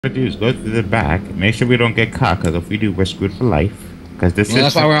Do is go through the back. Make sure we don't get caught, because if we do, we're screwed for life. Because this is.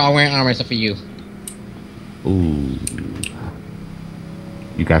 That's why we're all wearing armor except for you. Ooh.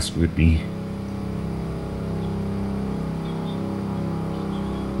 You got screwed me.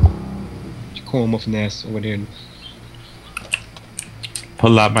 Cool muffin ass over there.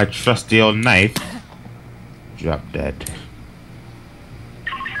 Pull out my trusty old knife. Drop dead.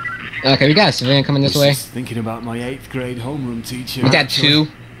 Okay, we got a civilian coming this way. Thinking about my 8th grade homeroom teacher. We got two.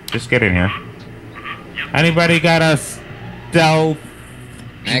 Just get in here. Anybody got a stealth?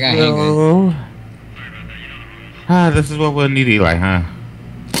 I got handgun. Ah, this is what we'll need, Eli, huh?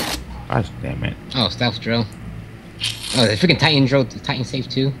 Gosh damn it. Oh, stealth drill. Oh, the freaking Titan drill, the Titan safe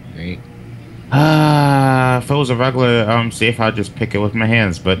too. Great. If it was a regular safe, I'd just pick it with my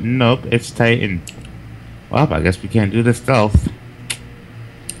hands, but nope, it's Titan. Well, I guess we can't do the stealth.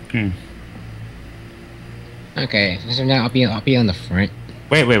 Okay, so now I'll be on the front.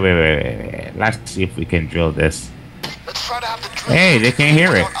 Wait. Let's see if we can drill this. Hey, they can't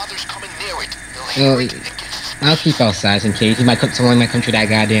hear it. Well, I'll keep outside in case someone might come through that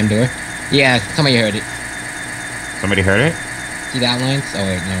goddamn door. Yeah, somebody heard it. Somebody heard it? See the outlines? Oh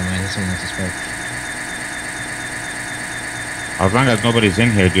wait, never mind. That's someone else's spoke. As long as nobody's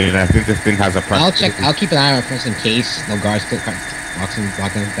in here, dude, I think this thing has a I'll check. I'll keep an eye on it first in case no guards still walking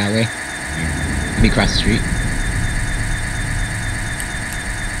that way. Let me cross the street.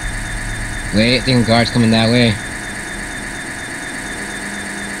 Wait, I think guards coming that way.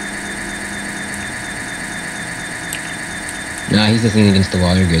 Nah, he's just leaning against the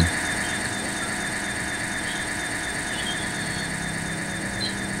wall. You're good.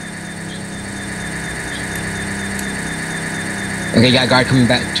 Okay, you got a guard coming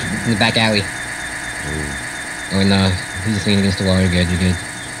back from the back alley. Oh no, he's just leaning against the wall. You're good. You're good.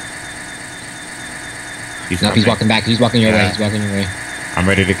 He's walking back. He's walking your way. He's walking your way. I'm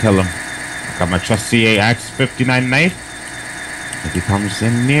ready to kill him. I got my trusty Axe 59 knife. If he comes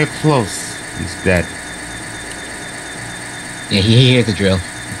in near close, he's dead. Yeah, he hears the drill.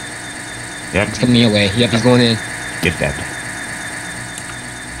 Yep. He's coming your way. Yep, he's going in. Get dead.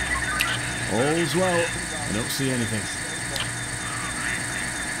 All's well. I don't see anything.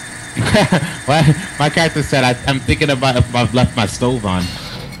 What? My character said, I'm thinking about if I've left my stove on.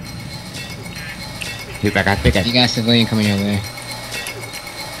 He's like, I think I... You got a civilian coming your way.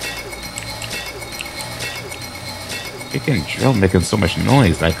 Freaking drill making so much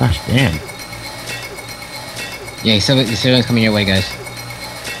noise. Like, gosh damn. Yeah, the civilian's coming your way, guys.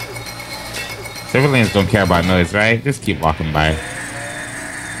 Civilians don't care about noise, right? Just keep walking by.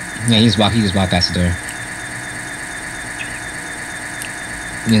 Yeah, he just walked past the door.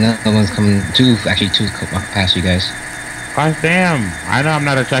 Yeah, the one's coming. Two past you guys. Gosh damn. I know I'm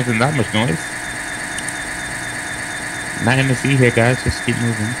not attracting that much noise. Nothing to see here, guys. Just keep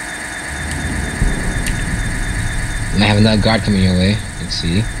moving. And I have another guard coming your way. Let's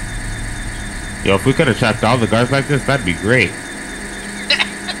see. Yo, if we could attract all the guards like this, that'd be great.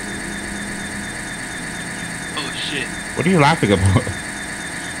 Oh shit. What are you laughing about?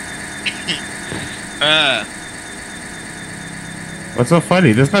 What's so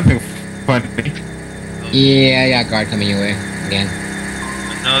funny? There's nothing funny. Yeah, I got a guard coming your way again.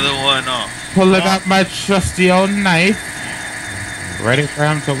 Another one off. Pulling out my trusty old knife. Ready for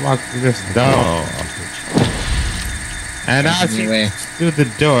him to walk through this door. And as he walks through the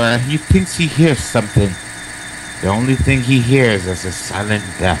door, he thinks he hears something. The only thing he hears is a silent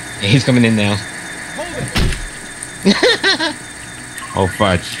death. Yeah, he's coming in now. Oh,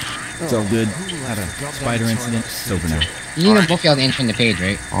 fudge. It's all good. Had a spider incident. It's over now. You know both y'all entering the page,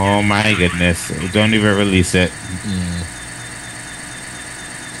 right? Oh my goodness. Don't even release it.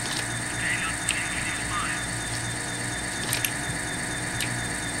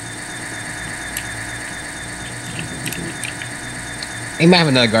 He might have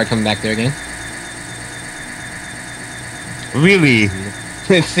another guard coming back there again. Really?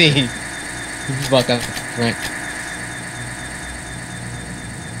 Let's see. Just walk up front.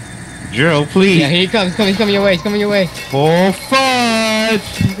 Drill, please. Yeah, here he comes. He's coming your way. He's coming your way. Oh, fudge!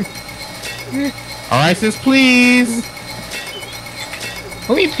 Alright, sis, please.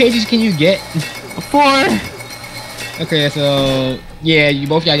 How many pages can you get? 4. Okay, so yeah, you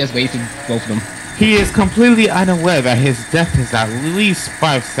both y'all just wasted both of them. He is completely unaware that his death is at least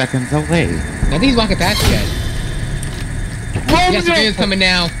 5 seconds away. I think he's walking past you guys. Yes, the is coming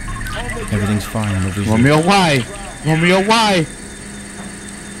now. Everything's fine. Romeo, why? Romeo, why?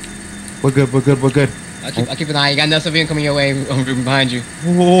 We're good. I'll keep an eye. You got another civilian coming your way, Ruben, behind you.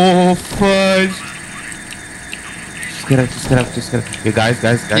 Oh, fudge. Just get up. Yeah, guys.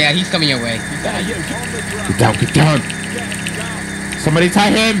 Yeah, he's coming your way. Get down. Somebody tie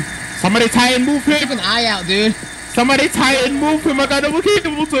him. Somebody tie and move Keep him. an eye out, dude. Somebody tie and move him. I got double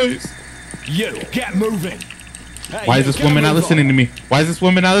cable toys. You, get moving. Hey, Why you, is this get woman not moving. listening to me? Why is this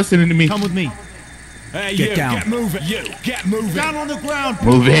woman not listening to me? Come with me. Hey, Get you, down. get moving. You, get moving. Down on the ground.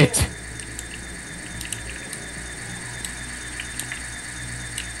 Move it.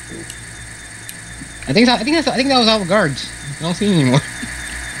 I think that was all the guards. I don't see them anymore.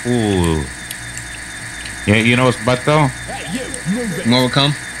 Ooh. Yeah, you know what's but though? Hey, you, move it. More will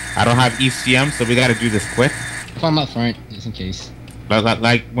come. I don't have ECM, so we gotta do this quick. If I'm up front, just in case.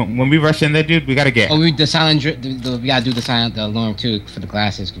 Like when we rush in there, dude, we gotta get. Oh, we we gotta do the alarm too for the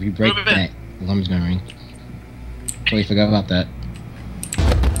classes. If we break Ruben. that, the alarm's gonna ring. Totally forgot about that.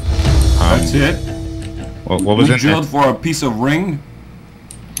 That's it. What was We in drilled for a piece of ring.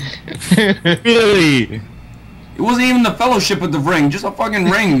 there? Really? It wasn't even the fellowship of the ring, just a fucking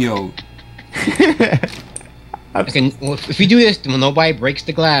ring, yo. Okay, well, if we do this, when nobody breaks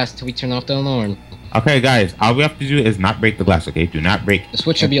the glass till we turn off the alarm. Okay, guys, all we have to do is not break the glass. Okay, do not break. The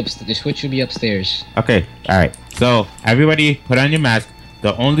switch should be upstairs. Okay, all right. So everybody, put on your mask.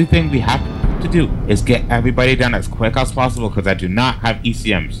 The only thing we have to do is get everybody down as quick as possible because I do not have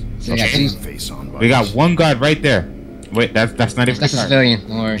ECMs. So I got two. Face on, We got one guard right there. Wait, that's not even That's a the guard. civilian.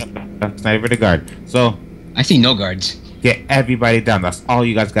 Don't worry. That's not even the guard. So I see no guards. get everybody down. That's all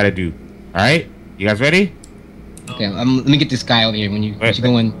you guys gotta do. All right, you guys ready? Okay, let me get this guy over here. When you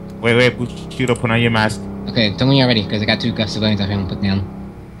go in. Wait, Bushido, put on your mask. Okay, tell me when you're ready, because I got two civilians I haven't put down.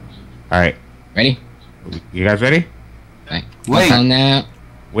 All right, Ready? you guys ready? Alright. Wait. Down now.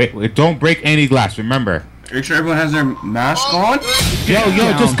 Wait, don't break any glass. Remember. Make sure everyone has their mask on. Yo,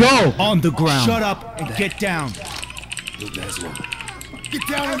 down. just go. On the ground. Shut up and get down. Get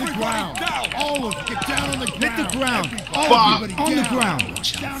down on the ground. All of you, get down on the ground. Hit the ground. All of you, on the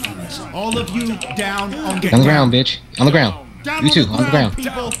ground. All of you down on On the ground, bitch. On the ground. You too, on the ground.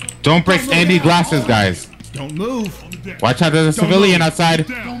 People, Don't break any glasses, guys. don't move. Watch out, there's a civilian outside.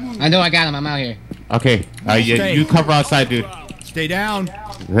 I know I got him. I'm out here. Okay, you cover outside, dude. Stay down.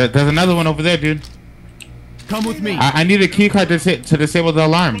 There's another one over there, dude. Come with me. I need a key card to disable the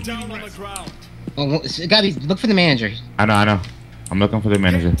alarm. Oh, well, it gotta be. Look for the manager. I know. I'm looking for the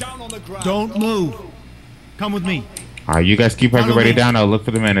manager. Don't move. Come with me. All right, you guys keep Follow everybody me. down. I'll look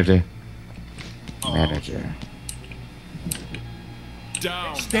for the manager. Manager.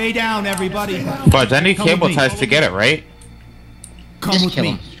 Stay down, everybody. Fudge, I need Come with cable me. ties to get it, right? Come Just with kill me.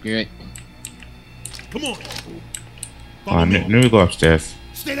 him. Screw it. Come on. Oh, new go upstairs.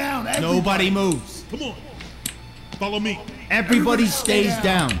 Stay down. Nobody moves. Come on. Follow me. Everybody stays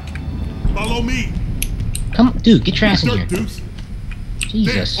down. Follow me. Come, dude. Get your ass in here. Deuce.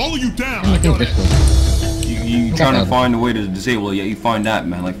 Jesus. All of you down. I think this one. You trying to find a way to disable it, yet you find that,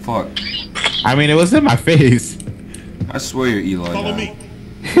 man. Like, fuck. I mean, it was in my face. I swear you're Eli. Follow man.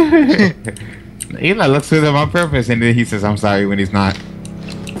 me. Eli looks at him on purpose, and then he says, "I'm sorry" when he's not.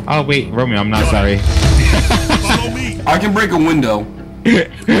 Oh wait, Romeo, I'm not sorry. Follow me. I can break a window.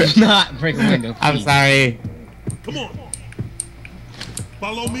 Not break a window. I'm please. sorry. Come on.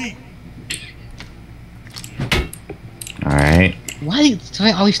 Follow me. All right. Why do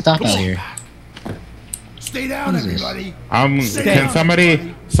you always stop out here? Stay down, Jesus. everybody. Can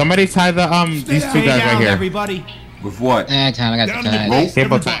somebody tie the these two Stay guys right down, here? everybody. With what? Time. I got Down the to the time. rope?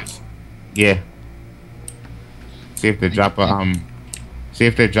 Cable Everybody. ties. Yeah. See if they drop a See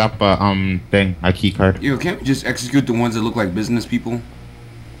if they drop a thing, a key card. Yo, can't we just execute the ones that look like business people?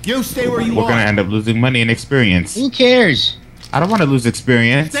 You stay where you We're are. gonna end up losing money and experience. Who cares? I don't want to lose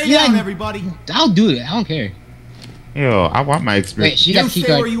experience. Stay Yeah. down, everybody. I'll do it. I don't care. Yo, I want my Wait, experience. she You got the key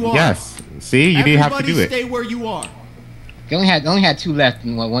stay where card. you are. Yes. See, you didn't have to do Everybody it. stay where you are. They only had two left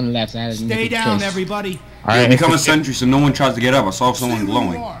and one left. So I had to make Stay a down, choice. everybody. All Yo, right, become a it's, sentry so no one tries to get up. I saw someone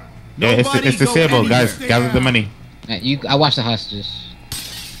glowing. yeah, Nobody it's go disabled, anywhere. guys. Gather the money. I watched the hostages.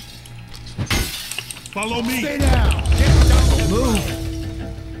 Follow me. Stay down. Get down. Move.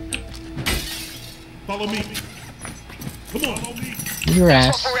 Follow me. Come on. Follow me. Move your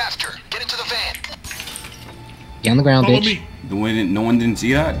ass. After. Get into the van. Get on the ground, Follow bitch. me. No one didn't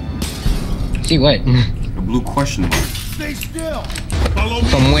see that? See what? A blue question mark. Stay still. Follow me.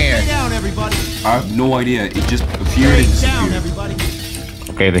 From where? Stay down, everybody. I have no idea. It just appeared and Stay down, disappeared. everybody.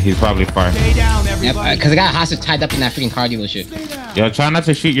 Okay, he's probably far. Stay down, everybody. Because I got a hostage tied up in that freaking car dealership. Stay down. Yo, try not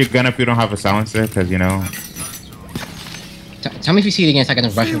to shoot your gun if you don't have a silencer, because you know. Tell me if you see it again so I can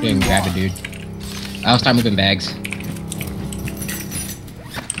just rush over there and grab it, dude. I'll start moving bags.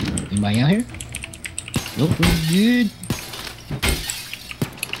 Anybody out here? Nope, we're good.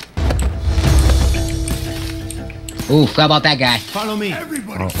 Ooh, forgot about that guy. Follow me.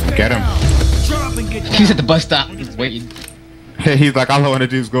 Everybody. Oh, stay get him. down. Shut up and get He's down. at the bus stop, just waiting. He's like, all I want to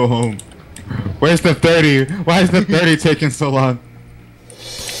do is go home. Where's the 30? Why is the 30 taking so long?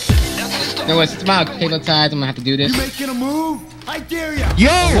 No, it's my cable ties. I'm gonna have to do this. You making a move? I dare ya. Yo!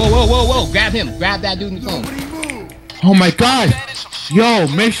 Whoa! Grab him! Grab that dude in the phone. Nobody move. Oh my god! Yo,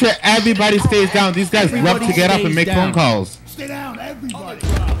 make sure everybody stays down. These guys love to get up and make phone calls. Stay down, everybody.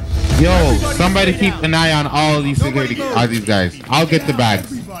 Yo, somebody keep an eye on all these security, all these guys. I'll get the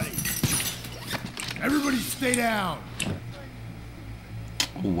bags. Everybody stay down.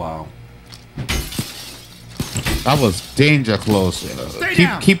 Oh, wow. That was danger close.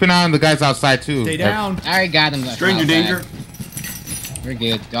 Keep an eye on the guys outside too. Stay down. I already got him. Stranger danger. We're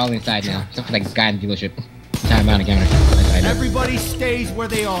good. They're all inside now. Except for that guy in the dealership. Time out again. Everybody stays where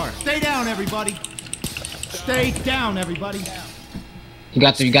they are. Stay down, everybody. Stay down, everybody. You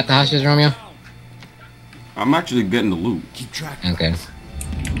got the hostages, Romeo? I'm actually getting the loot. Keep track. Okay.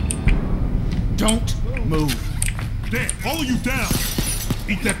 Don't move. Damn, all of you down.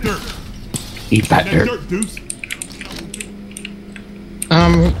 Eat that dirt. Eat that That dirt. dirt, Deuce.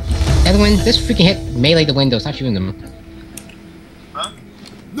 Edwin, this freaking hit melee the window. Stop shooting them.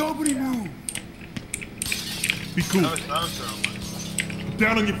 Nobody move. Be cool.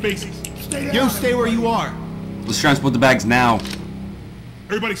 Down on your faces. Stay down. You stay where you are. Let's transport the bags now.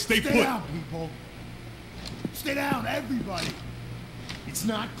 Everybody stay Stay put. down, people. Stay down, everybody. It's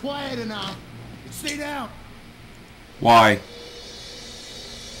not quiet enough. Stay down. Why?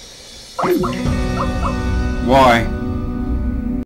 Why?